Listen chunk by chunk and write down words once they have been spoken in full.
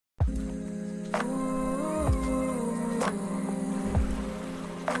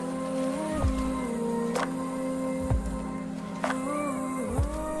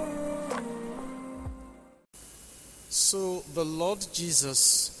the Lord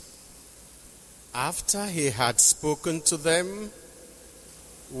Jesus, after he had spoken to them,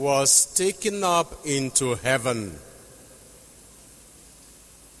 was taken up into heaven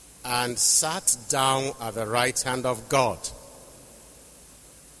and sat down at the right hand of God.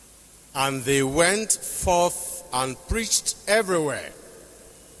 And they went forth and preached everywhere.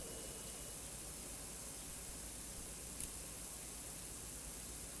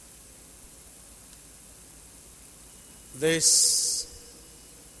 This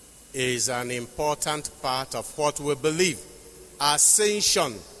is an important part of what we believe.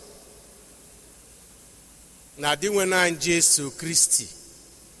 Ascension. Na di nwena Jesu Kristi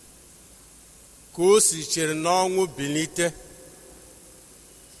ka o si chere n'ọnwụ bilite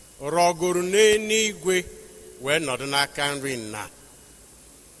rọgoro n'eluigwe wee nọdụ n'aka nri nna.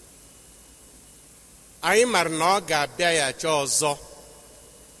 Anyị mara na ọ ga-abịa ya chọọ ọzọ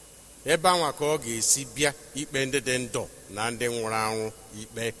ebe anwa ka ọ ga-esi bịa ikpe ndị dị ndụ na ndị nwụrụ anwụ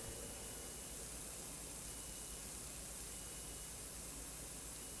ikpe.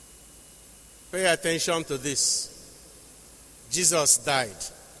 Pay attention to this. Jesus died.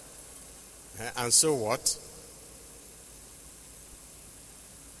 And so what?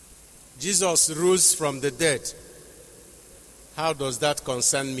 Jesus rose from the dead. How does that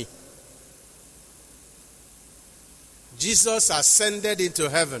concern me? Jesus ascended into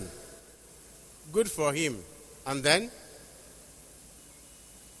heaven. Good for him. And then?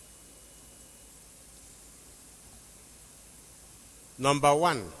 Number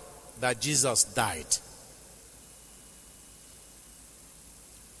one, that Jesus died.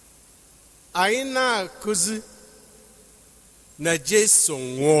 Anyị na-akụzi na Jesu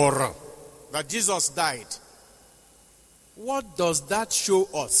nwụrụ, that Jesus died. What does that show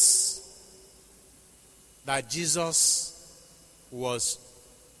us? That Jesus was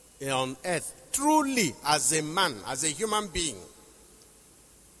on earth truly as a man, as a human being.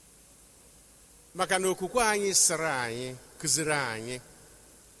 Maka na okwukwe anyị sịrị anyị, kụziri anyị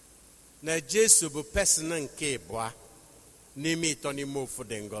na Jesu bụ person nke ịbụa n'ime ịtọ n'ime ofu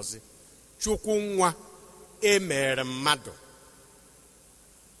dị ngọzi. Chukwu nwa emere mmadụ.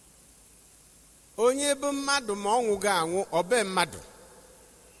 Onye bụ mmadụ ma ọ nwụghị anwụ, ọ bụ mmadụ.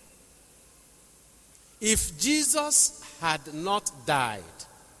 If Jesus had not died,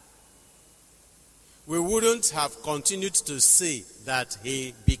 we wouldn't have continued to say that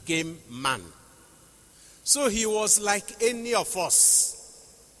he became man. So he was like any of us,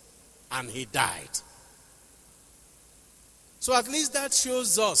 and he died. So at least that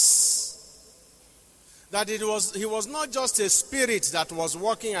shows us that he was not just a spirit that was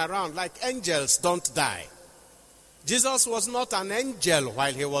walking around. Like angels don't die. Jesus was not an angel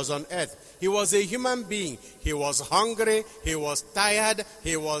while he was on earth. He was a human being. He was hungry, he was tired,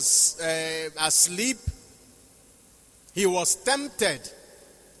 he was asleep, he was tempted.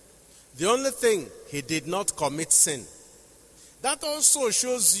 The only thing, he did not commit sin. That also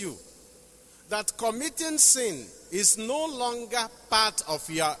shows you that committing sin is no longer part of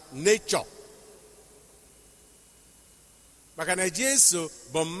your nature. Maka na Jesu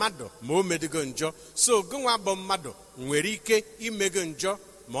bụ mmadụ ma o medego njọ, so gụnwa bụ mmadụ nwere ike imego njọ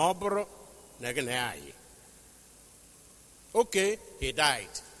ma ọ bụrụ na gị na ya anyị. Okay, he died.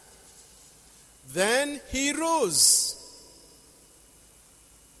 Then he rose.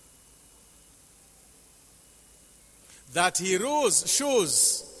 That he rose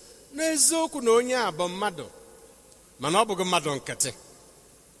shows n'eziokwu na onye a bụ mmadụ mana ọ bụghị mmadụ nkịtị.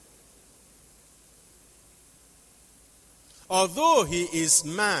 Although he is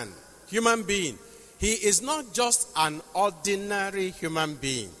man, human being, he is not just an ordinary human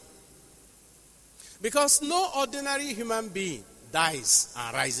being. Because no ordinary human being dies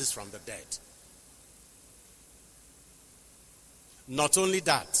and rises from the dead. Not only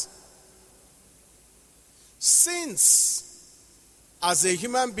that, since as a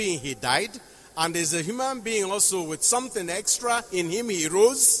human being he died, and as a human being also with something extra in him he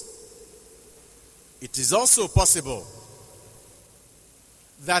rose, it is also possible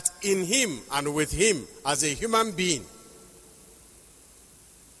that in him and with him as a human being,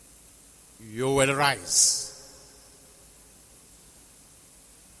 you will rise.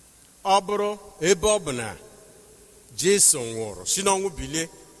 Ọ bụrụ ebe ọ bụ na Jesu nwụrụ si n'ọnwụ bilie,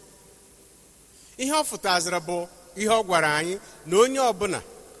 ihe ọ fụtaziri bụ ihe ọ gwara anyị na onye ọbụla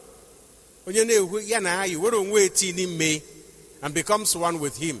onye na-ewu ya na anyị were onwe eti n'ime and becomes one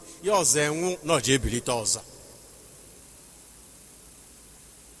with him, ya ọzọ enwu na ọjọ ebilite ọzọ.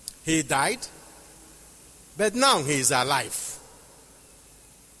 He died, but now he is alive.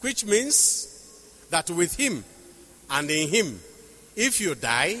 Which means that with him and in him, if you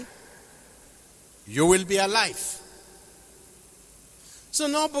die, you will be alive. So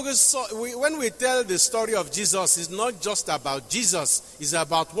now, when we tell the story of Jesus, it's not just about Jesus, it's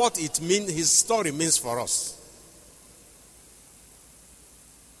about what it means, his story means for us.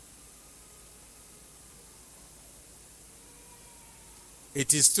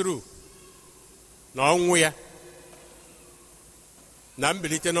 It is true. Na ọnwụ ya na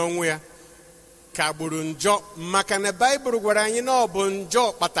mbilite n'ọnwụ ya kagburu njọ, maka na Baịbụl gwara anyị na ọ bụ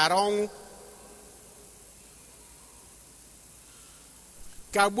njọ kpatara ọnwụ.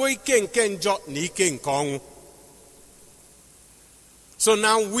 Kagbuo ike nke njọ na ike nke ọnwụ. So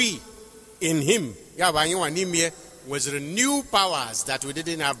now we in him, ya bụ anyị nwa n'ime ya, nweziri new powers that we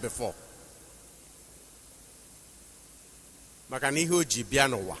didn't have before. Maka na ihe o ji bịa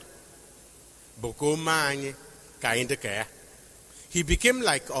n'ụwa bụ ka o mee anyị ka anyị dị ka ya. He became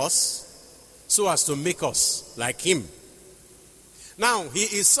like us so as to make us like him. Now, he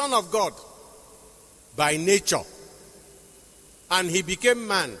is Son of God by nature. And he became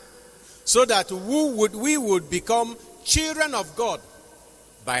man so that we would become children of God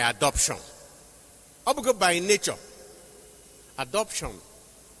by adoption. By nature. Adoption.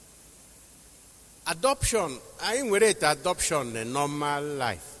 Adoption, anyị nwere ete adoption na normal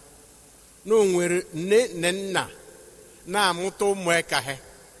life. No nwere nne nna na-amụta ụmụ eka ha.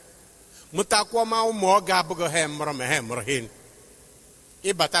 Mụtakwa ma ụmụ ọ ga-abụghị ha mụrụ ma ha mụrụ ha.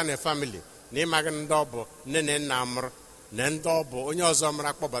 Ịbata na family na ịmaghị ndị ọ bụ nne nna mụrụ na ndị ọ bụ onye ọzọ mụrụ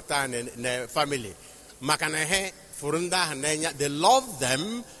akpọbata na family. Maka na ha fụrụ ndị ahụ n'anya, they love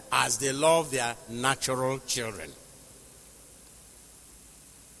them as they love their natural children.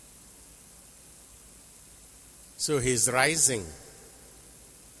 So his rising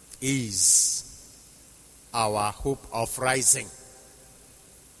is our hope of rising.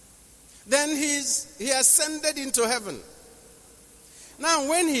 Then he ascended into heaven. Now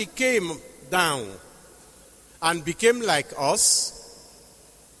when he came down and became like us,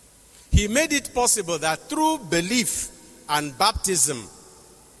 he made it possible that through belief and baptism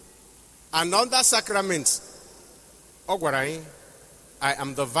and other sacraments, I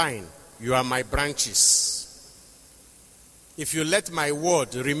am the vine, you are my branches. If you let my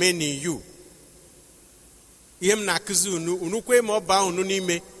word remain in you,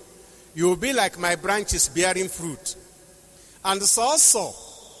 you will be like my branches bearing fruit. And so,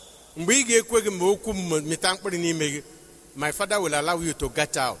 my Father will allow you to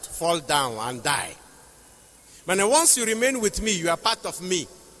get out, fall down, and die. But once you remain with me, you are part of me.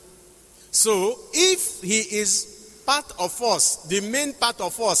 So, if he is part of us, the main part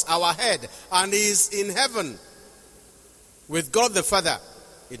of us, our head, and he is in heaven with God the Father,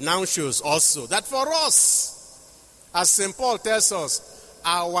 it now shows also that for us, as St. Paul tells us,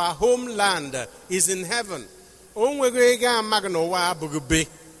 our homeland is in heaven.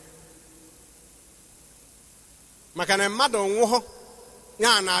 Maka na mmadụ nwụọ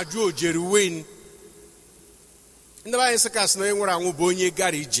ya na-ajụ ojeruwen. Ndị be anyị sị ka sị na onye nwụrụ anwụ bụ onye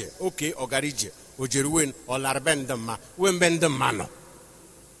gara ije. Oke, ọ gara ije, ojeruwen, ọ lara be ndị mma, wee mbe ndị mma nọ.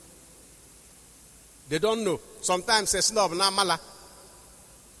 They don't know. Sometimes it's not na mala.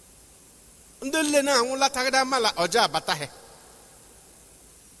 Ndị le na anwụ latagada mala ọja abata he.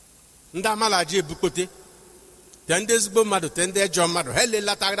 Ndị amala ji ebukote. Tende ezigbo mmadụ, tende ejọ mmadụ, ha le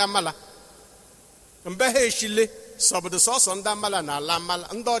latagada mala. Mbe ha eshile, sọbụdụ sọsọ ndị amala na ala amala,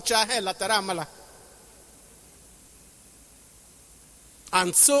 ndị ọcha ha latara amala.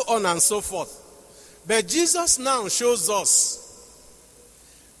 And so on and so forth. But Jesus now shows us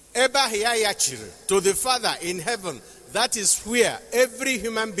to the Father in heaven. That is where every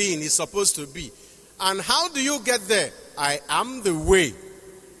human being is supposed to be. And how do you get there? I am the way,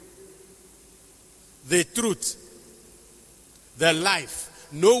 the truth, the life.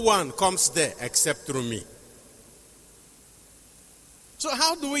 No one comes there except through me. So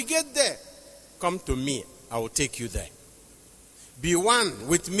how do we get there? Come to me, I will take you there. Be one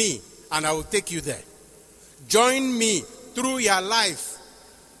with me and I will take you there. Join me through your life.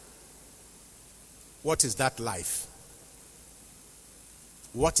 What is that life?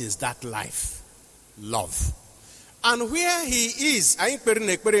 What is that life? Love. And where he is, anyị kpere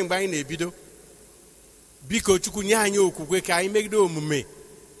na ekpere mgbe anyị na-ebido. Biko Chukwu nye anyị okwukwe ka anyị megide omume.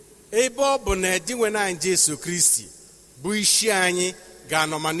 Ebe ọ bụ na edinwe na anyị Jesu Kristi bụ isi anyị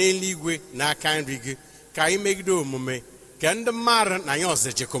ga-anọma n'eluigwe n'aka nri gị ka anyị megide omume ka ndị mmadụ na anyị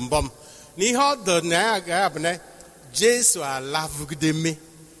ọzọ mbọm. N'ihe ọ dọ na ya ga-abụ na Jesu alavugide me.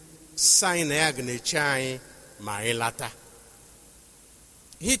 Sign na ga-eche anyị ma anyị lata.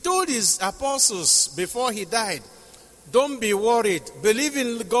 He told his apostles before he died, don't be worried. Believe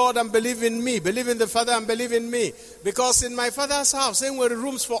in God and believe in me. Believe in the Father and believe in me. Because in my Father's house, there were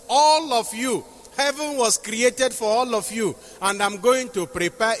rooms for all of you. Heaven was created for all of you, and I'm going to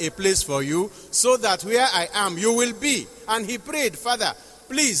prepare a place for you so that where I am, you will be. And he prayed, Father,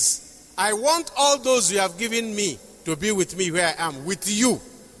 please, I want all those you have given me to be with me where I am, with you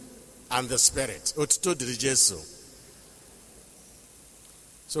and the Spirit.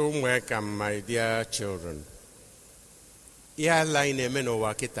 So welcome, my dear children. Ya line emeno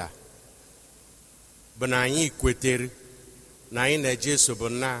wakita. Banani kweteri na ina Jesu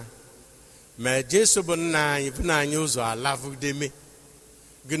bonna. Ma Jesu bonna ibna nyuzo alavu deme.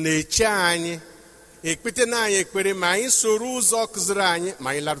 Gnecha anyị ekpete na anyị ekpere ma anyị soro ụzọ kụziri anyị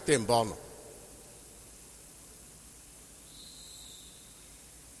ma anyị larute mbe ọnụ.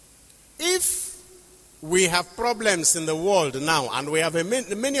 If we have problems in the world now, and we have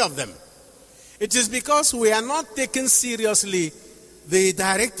many of them, it is because we are not taking seriously the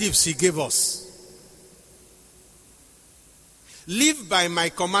directives he gave us. Live by my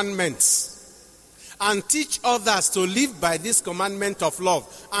commandments and teach others to live by this commandment of love,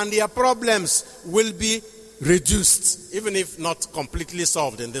 and their problems will be reduced, even if not completely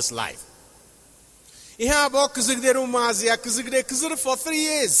solved in this life. For 3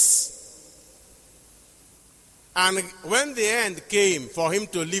 years. And when the end came for him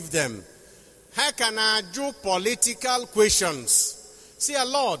to leave them, how can I do political questions? Say,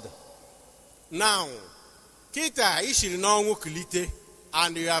 Lord, now, Kita ishiri no kulite,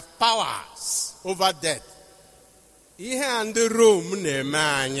 and you have powers over death. Ihe and the room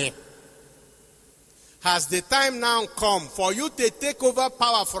ne. Has the time now come for you to take over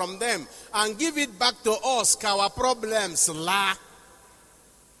power from them and give it back to us, our problems la?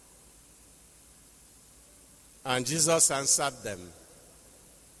 And Jesus answered them,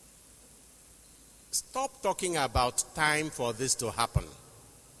 stop talking about time for this to happen.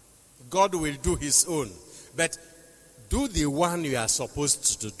 God will do his own. But do the one you are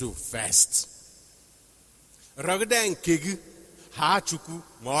supposed to do first. I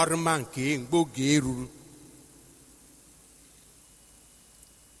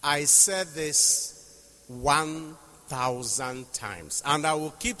said this 1,000 times, and I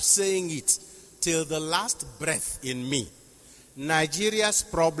will keep saying it till the last breath in me. Nigeria's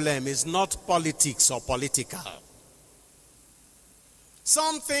problem is not politics or political.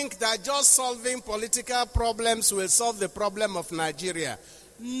 Some think that just solving political problems will solve the problem of Nigeria.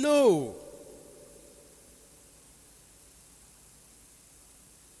 No.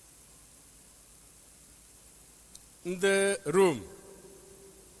 In the room,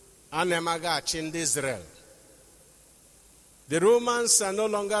 Anemaga in Israel. The Romans are no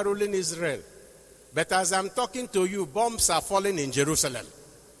longer ruling Israel. But as I'm talking to you, bombs are falling in Jerusalem.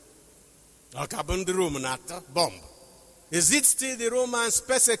 Bomb. Is it still the Romans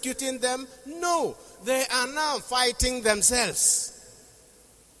persecuting them? No. They are now fighting themselves.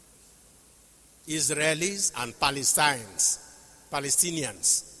 Israelis and Palestinians.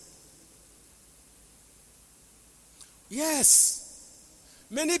 Yes.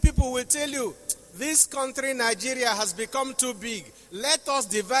 Many people will tell you, this country, Nigeria, has become too big. Let us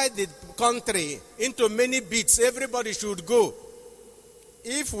divide the country into many bits. Everybody should go.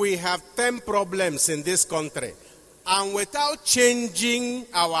 If we have 10 problems in this country, and without changing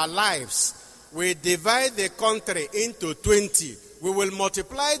our lives, we divide the country into 20, we will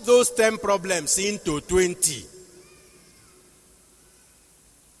multiply those 10 problems into 20.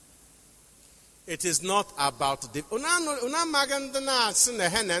 It is not about the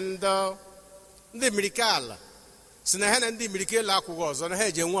the miracle. Sinahan and the miracle was on a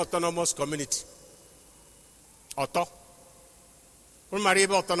hedge and autonomous community. Otto.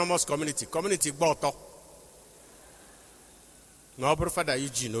 Mariba autonomous community. Community Boto. No, Father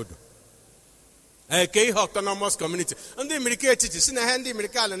Eugene Odo. A K autonomous community. And the miracle teaches Sinahan the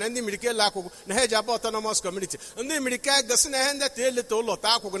miracle and the miracle laco, the hedge about autonomous community. And the miracle the Sinahan that a little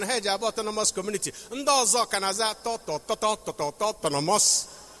Lotaco and hedge about autonomous community. And those Okanaza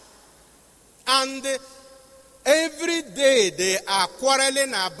autonomous. And every day they are quarreling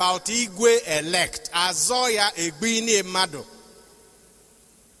about Igwe elect, Azoya Egbini Mado.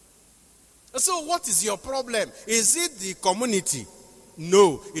 So what is your problem? Is it the community?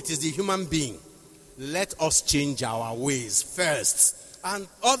 No, it is the human being. Let us change our ways first, and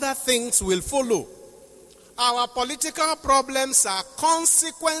other things will follow. Our political problems are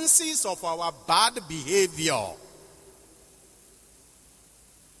consequences of our bad behavior.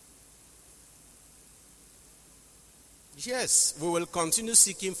 Yes, we will continue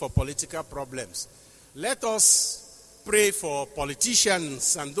seeking for political problems. Let us pray for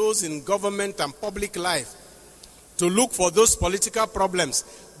politicians and those in government and public life to look for those political problems.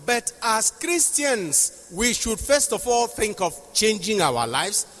 But as Christians, we should first of all think of changing our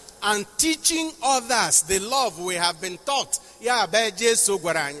lives, and teaching others the love we have been taught.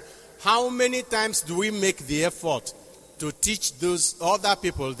 How many times do we make the effort to teach those other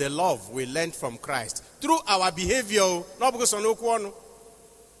people the love we learned from Christ? Through our behavior, not because of no.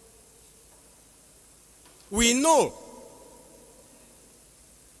 We know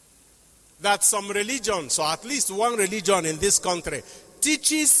that some religions, or at least one religion in this country,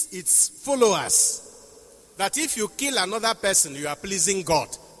 teaches its followers that if you kill another person, you are pleasing God,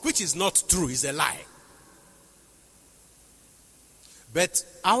 which is not true, is a lie. But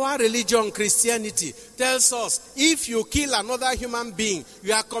our religion, Christianity, tells us if you kill another human being,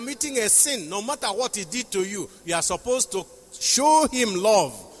 you are committing a sin. No matter what he did to you, you are supposed to show him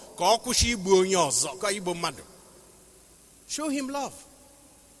love. Show him love.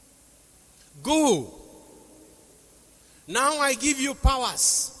 Go. Now I give you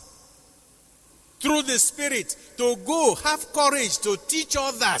powers through the Spirit to go. Have courage to teach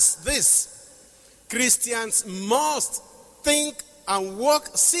others this. Christians must think and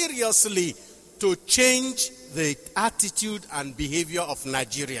work seriously to change the attitude and behavior of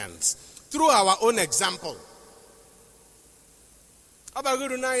Nigerians through our own example.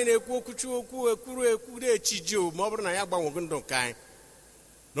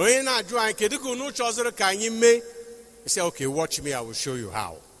 No, you're not drawing. Can you no choose can you may say, okay, watch me, I will show you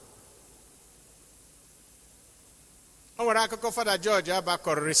how. I want to go Father George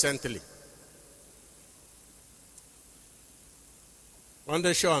Abakor recently. On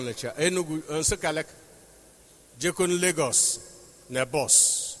the show on the chair, Enugu, Nsekalek, Jekun Lagos,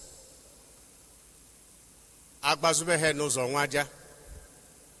 Nebos. Agbazube head knows on Waja.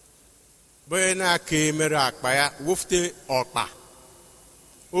 Boyena Kimera Akbaya, Wufte Okpa.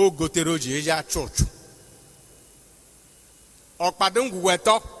 O goteroji eja church. Okpadungu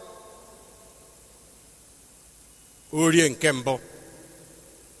weto. Orien kembo.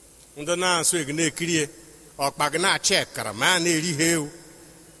 Ndo na so igne kirie. Okpagna chekara ma na eri heu.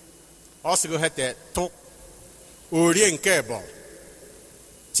 Osigo hete to. Orien kebo.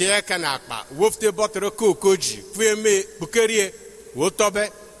 Tieka na akpa. Wofte botoro kokoji. Fueme bukerie.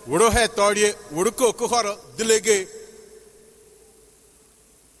 Wotobe. Woro hetorie. Woro kokohoro delege.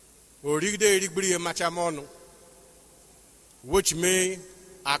 Origde erigbri machamono, which may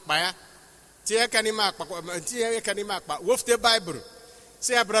akpaya. Tia kanima akpa. Wofte Bible.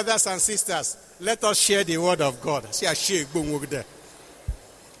 Say, brothers and sisters, let us share the word of God. See a shake boom over there.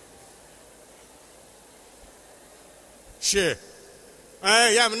 Share.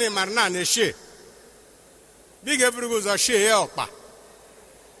 Yamne marna ne share. Big everyone a share okpa.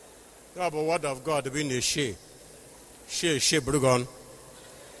 No, but word of God being a share. Share brugon.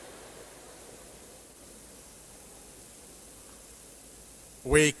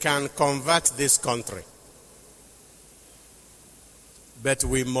 We can convert this country, but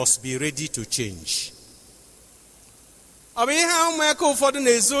we must be ready to change. How much for the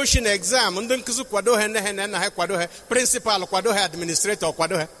exhaustion exam? Principal,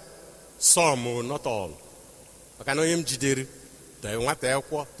 administrator, some, not all. I can only jidere. They want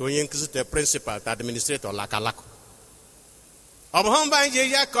the principal, administrator, lakalako.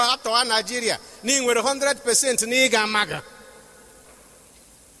 Nigeria, 100% niga maga.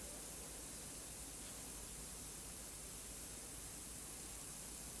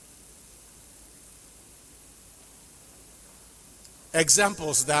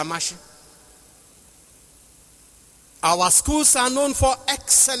 Examples, Damashi. Our schools are known for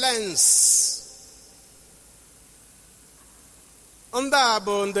excellence.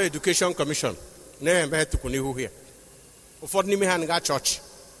 Under Education Commission, here. For Nimihan Church.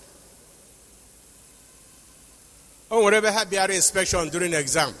 Oh, whatever had the inspection during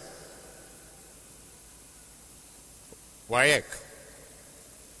exam. WAEC.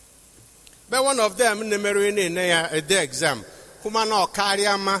 But one of them, the exam. Kumano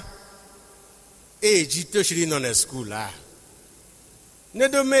Kariama age to on a school.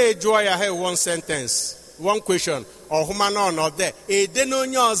 Nedo may joy I have one sentence, one question, or humano not there. A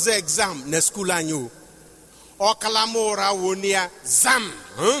denonyo's exam ne school and you. Or Kalamora Wunia Zam,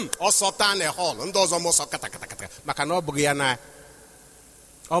 or Sultan a hall, and those almost a katakata, Macano Bugiana.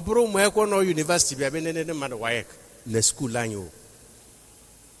 Or Brum no university, be been in the Madawaek, ne school and you.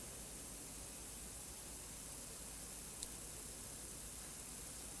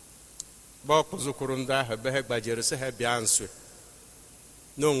 Bokuzukurunda behek bajerese he biansu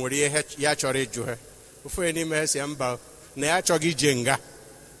no nwere ya chọrọ ịjụ ha ofu eni mesi mba na ya chọghị jenga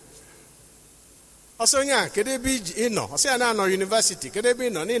osonya kedebe ino osia na no university kedebe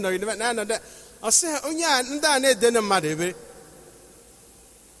ino ni no university na no osia onya nda na ede na mmadụ ebe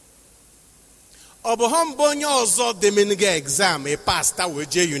Obohambonyo ozo deminige exam a pastor with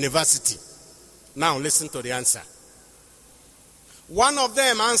J University. Now listen to the answer. One of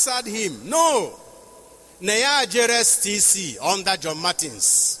them answered him, no. Neya Jeres TC under John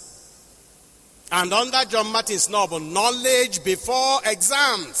Martins. And under John Martins novel, knowledge before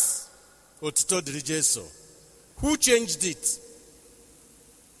exams. Otito Dirijeso. Who changed it?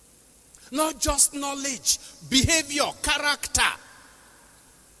 Not just knowledge, behavior, character.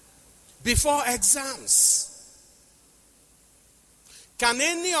 Before exams. Can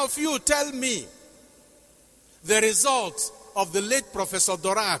any of you tell me the result of the late Professor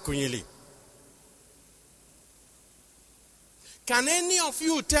Dora Akunyili? Can any of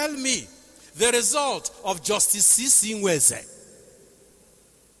you tell me the result of Justice C.C. Nweze?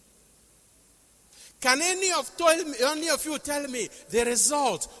 Can any of you tell me the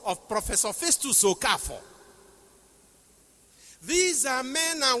result of Professor Festus Okafor? These are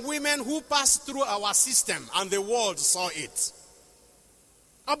men and women who passed through our system and the world saw it.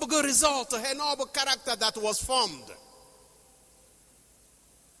 A good result, a noble character that was formed.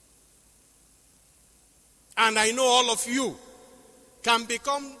 And I know all of you can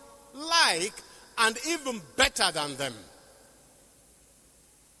become like and even better than them.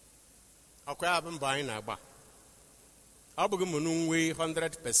 Okay, I've been buying a bar. I'll be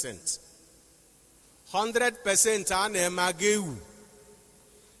 100%. 100% ane mageu.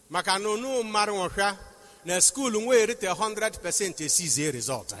 Makanonu marwasha na school we rate 100% CZ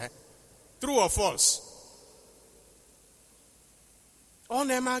result. True or false? On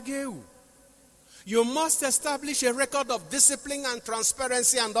mageu. You must establish a record of discipline and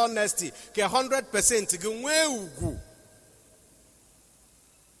transparency and honesty. 100%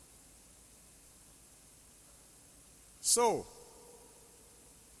 So,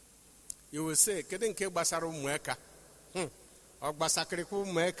 you will say, "Kedin ke basaru mweka." O basakriku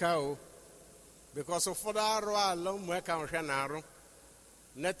mweka o. Because of for that ro mweka on shanaro.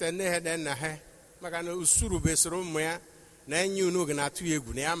 Nete ne he na he. Maka no usuru besoro mwa na enyu no na tu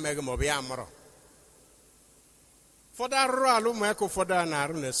egu na amege mo be amro. For that ro mweka for that na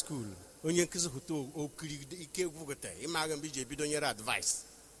ro na school. Onye nkizi hoto okiri ike egu gote. Imaga bije bidonyere advice.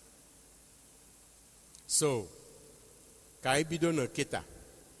 So, kai bidono kita.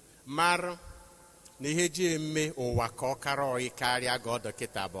 Mar na ihe ji eme ụwa ka ọ kara ọyị karịa ga ọ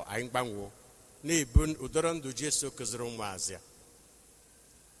dọkịta bụ anyị gbanwo na-ebu ụdọrọ ndụ Jesu kụziri ụmụazị ya.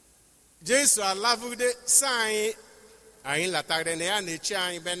 Jesu alavugide sa anyị latagide na ya na-echi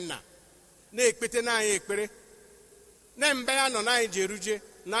anyị be nna na-ekpete na anyị ekpere na mbe ya nọ na anyị jeruje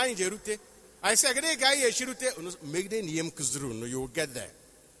na anyị jerute anyị sị gịnị ga anyị echirute megide na ihe m kụziri unu, you will get there.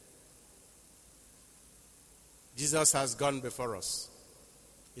 Jesus has gone before us.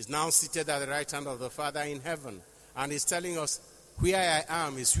 He's now seated at the right hand of the Father in heaven. And he's telling us, where I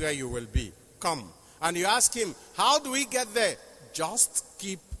am is where you will be. Come. And you ask him, how do we get there? Just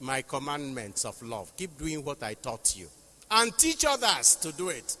keep my commandments of love. Keep doing what I taught you. And teach others to do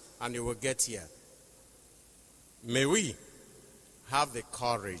it. And you will get here. May we have the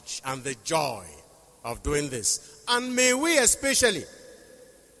courage and the joy of doing this. And may we especially,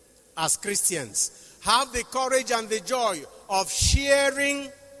 as Christians, have the courage and the joy of sharing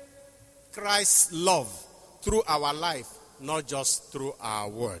Christ's love through our life, not just through our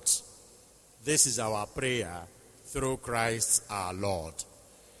words. This is our prayer through Christ our Lord.